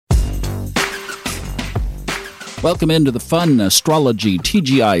Welcome into the Fun Astrology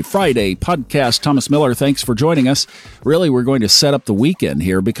TGI Friday podcast. Thomas Miller, thanks for joining us. Really, we're going to set up the weekend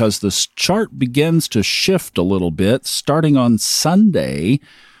here because the chart begins to shift a little bit. Starting on Sunday,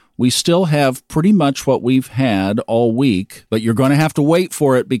 we still have pretty much what we've had all week, but you're going to have to wait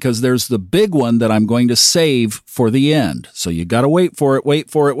for it because there's the big one that I'm going to save for the end. So you got to wait for it.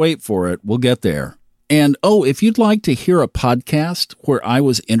 We'll get there. And if you'd like to hear a podcast where I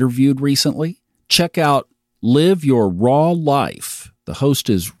was interviewed recently, check out Live Your Raw Life. The host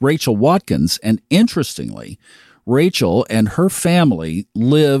is Rachel Watkins, and interestingly, Rachel and her family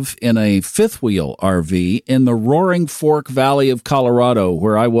live in a fifth wheel RV in the Roaring Fork Valley of Colorado,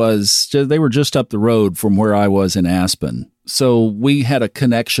 where I was. They were just up the road from where I was in Aspen. So we had a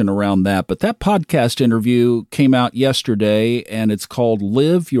connection around that. But that podcast interview came out yesterday, and it's called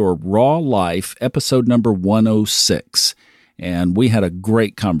Live Your Raw Life, episode number 106. And we had a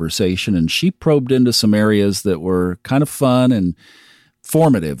great conversation, and she probed into some areas that were kind of fun and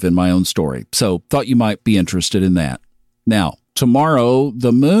formative in my own story. So thought you might be interested in that. Now, tomorrow,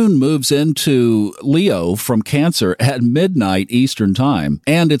 the moon moves into Leo from Cancer at midnight Eastern time,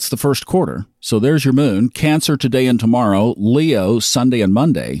 and it's the first quarter. So there's your moon, Cancer today and tomorrow, Leo Sunday and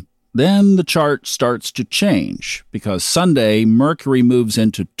Monday. Then the chart starts to change because Sunday, Mercury moves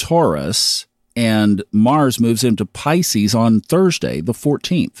into Taurus, and Mars moves into Pisces on Thursday, the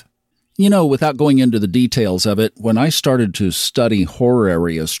 14th. You know, without going into the details of it, when I started to study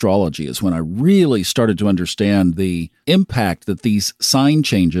horary astrology is when I really started to understand the impact that these sign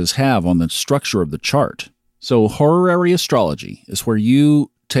changes have on the structure of the chart. So horary astrology is where you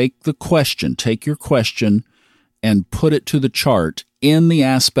take your question, and put it to the chart in the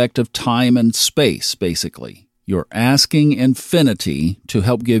aspect of time and space, basically. You're asking infinity to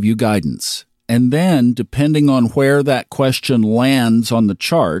help give you guidance. And then, depending on where that question lands on the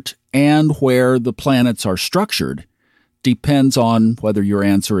chart and where the planets are structured, depends on whether your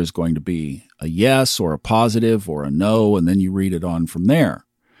answer is going to be a yes or a positive or a no, and then you read it on from there.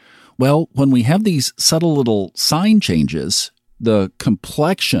 Well, when we have these subtle little sign changes, the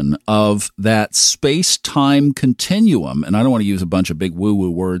complexion of that space-time continuum, and I don't want to use a bunch of big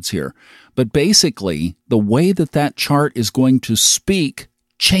woo-woo words here, but basically, the way that chart is going to speak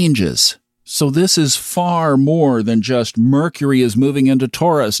changes. So this is far more than just Mercury is moving into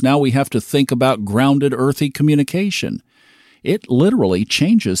Taurus. Now we have to think about grounded earthy communication. It literally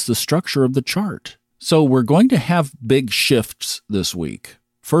changes the structure of the chart. So we're going to have big shifts this week.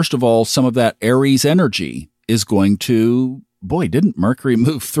 First of all, some of that Aries energy is going to, didn't Mercury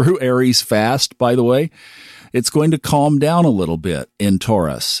move through Aries fast, by the way? It's going to calm down a little bit in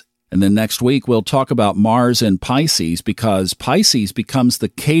Taurus. And then next week, we'll talk about Mars and Pisces because Pisces becomes the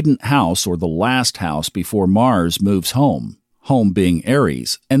cadent house or the last house before Mars moves home being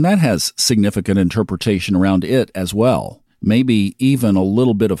Aries. And that has significant interpretation around it as well. Maybe even a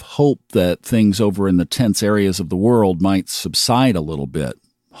little bit of hope that things over in the tense areas of the world might subside a little bit.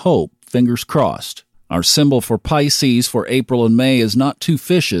 Hope, fingers crossed. Our symbol for Pisces for April and May is not two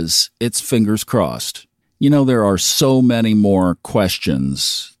fishes, it's fingers crossed. You know, there are so many more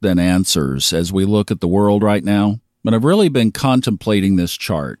questions than answers as we look at the world right now. But I've really been contemplating this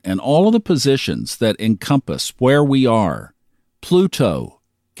chart and all of the positions that encompass where we are. Pluto,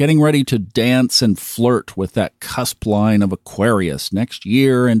 getting ready to dance and flirt with that cusp line of Aquarius next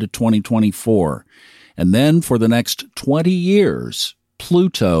year into 2024. And then for the next 20 years,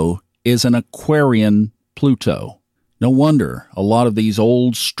 Pluto is an Aquarian Pluto. No wonder a lot of these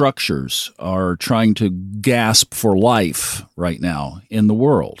old structures are trying to gasp for life right now in the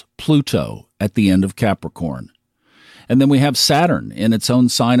world. Pluto at the end of Capricorn. And then we have Saturn in its own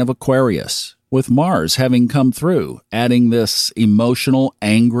sign of Aquarius, with Mars having come through, adding this emotional,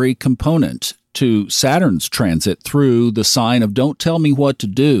 angry component to Saturn's transit through the sign of don't tell me what to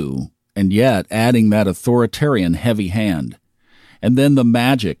do, and yet adding that authoritarian heavy hand. And then the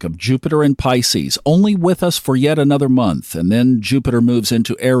magic of Jupiter and Pisces, only with us for yet another month. And then Jupiter moves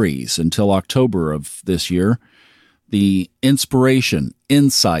into Aries until October of this year. The inspiration,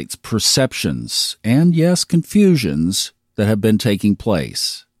 insights, perceptions, and yes, confusions that have been taking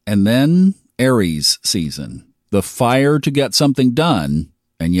place. And then Aries season, the fire to get something done,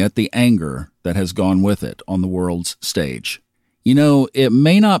 and yet the anger that has gone with it on the world's stage. You know, it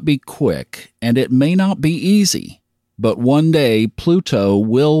may not be quick, and it may not be easy. But one day, Pluto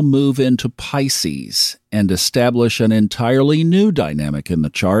will move into Pisces and establish an entirely new dynamic in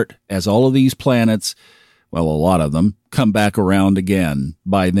the chart as all of these planets, well, a lot of them, come back around again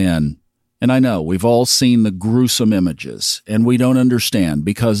by then. And I know we've all seen the gruesome images, and we don't understand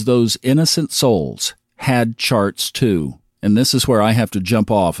because those innocent souls had charts too. And this is where I have to jump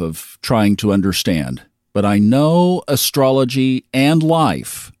off of trying to understand. But I know astrology and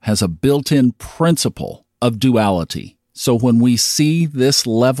life has a built-in principle of duality. So when we see this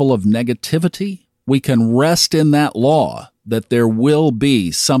level of negativity, we can rest in that law that there will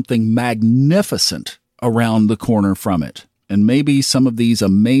be something magnificent around the corner from it. And maybe some of these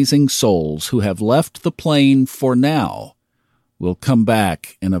amazing souls who have left the plane for now will come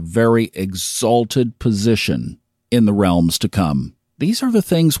back in a very exalted position in the realms to come. These are the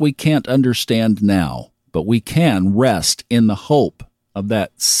things we can't understand now, but we can rest in the hope of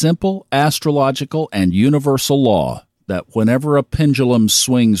that simple astrological and universal law that whenever a pendulum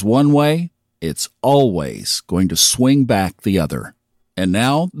swings one way, it's always going to swing back the other. And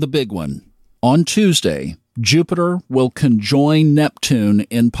now, the big one. On Tuesday, Jupiter will conjoin Neptune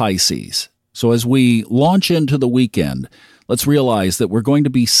in Pisces. So as we launch into the weekend, let's realize that we're going to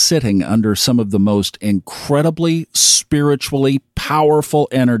be sitting under some of the most incredibly spiritually powerful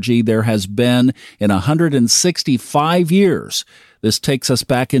energy there has been in 165 years. This takes us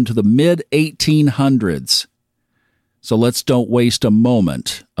back into the mid-1800s. So let's don't waste a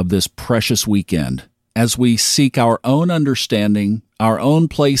moment of this precious weekend. As we seek our own understanding, our own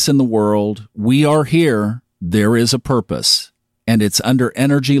place in the world, we are here, there is a purpose. And it's under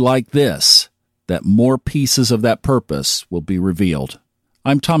energy like this that more pieces of that purpose will be revealed.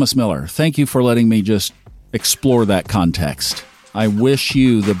 I'm Thomas Miller. Thank you for letting me just explore that context. I wish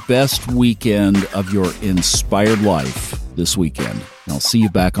you the best weekend of your inspired life this weekend. I'll see you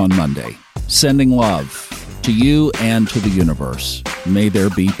back on Monday. Sending love to you and to the universe. May there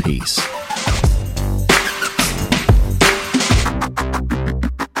be peace.